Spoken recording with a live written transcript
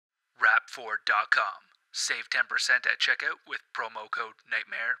magfed.com. Save 10% at checkout with promo code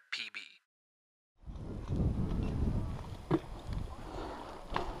NightmarePB.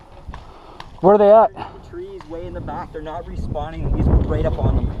 Where are they at? The trees way in the back. They're not respawning. He's right up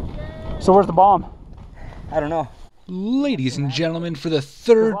on them. So where's the bomb? I don't know. Ladies and gentlemen, for the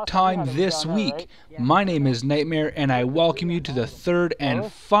third time this week, my name is Nightmare, and I welcome you to the third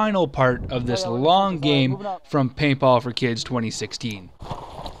and final part of this long game from Paintball for Kids 2016.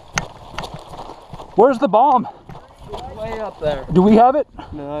 Where's the bomb? Way up there. Do we have it?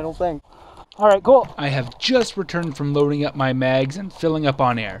 No, I don't think. All right, cool. I have just returned from loading up my mags and filling up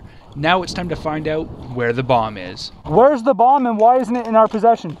on air. Now it's time to find out where the bomb is. Where's the bomb and why isn't it in our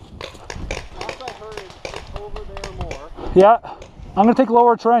possession? Last I heard, it's over there more. Yeah, I'm gonna take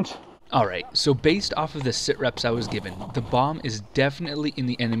lower trench. Alright, so based off of the sit reps I was given, the bomb is definitely in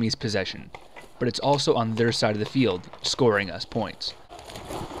the enemy's possession, but it's also on their side of the field, scoring us points.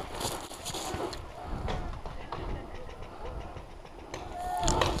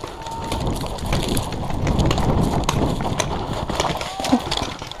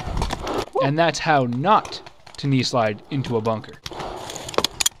 And that's how not to knee slide into a bunker.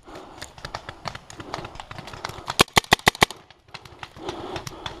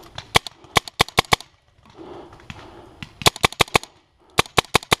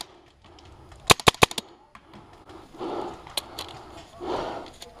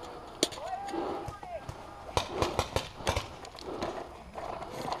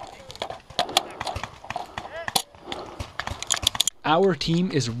 Our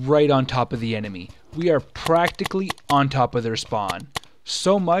team is right on top of the enemy. We are practically on top of their spawn.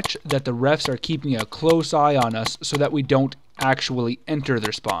 So much that the refs are keeping a close eye on us so that we don't actually enter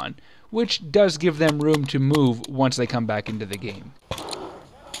their spawn, which does give them room to move once they come back into the game.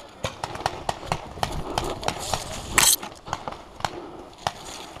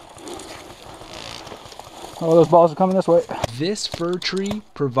 Oh, those balls are coming this way. This fir tree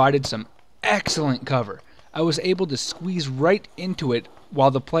provided some excellent cover. I was able to squeeze right into it while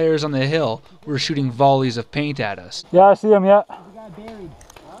the players on the hill were shooting volleys of paint at us. Yeah, I see him, yeah. The guy buried.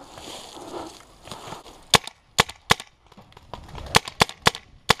 Huh?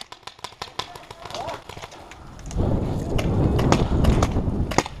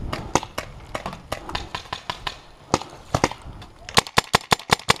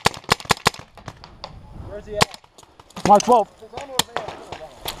 Where's he at? Mark 12.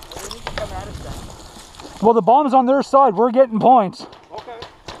 Well, the bomb's on their side. We're getting points. Okay.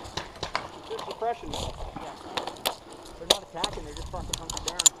 There's suppression. Yeah. They're not attacking. They're just fucking hunkered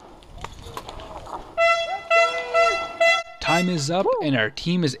down. Time is up and our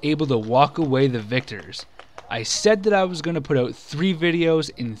team is able to walk away the victors. I said that I was going to put out 3 videos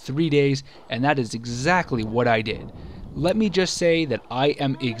in 3 days, and that is exactly what I did. Let me just say that I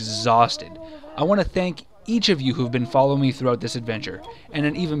am exhausted. I want to thank each of you who've been following me throughout this adventure, and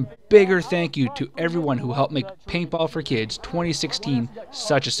an even bigger thank you to everyone who helped make Paintball for Kids 2016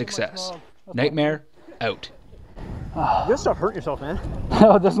 such a success. Nightmare, out. You'll stop hurting yourself, man.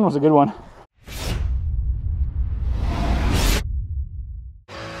 Oh, this one was a good one.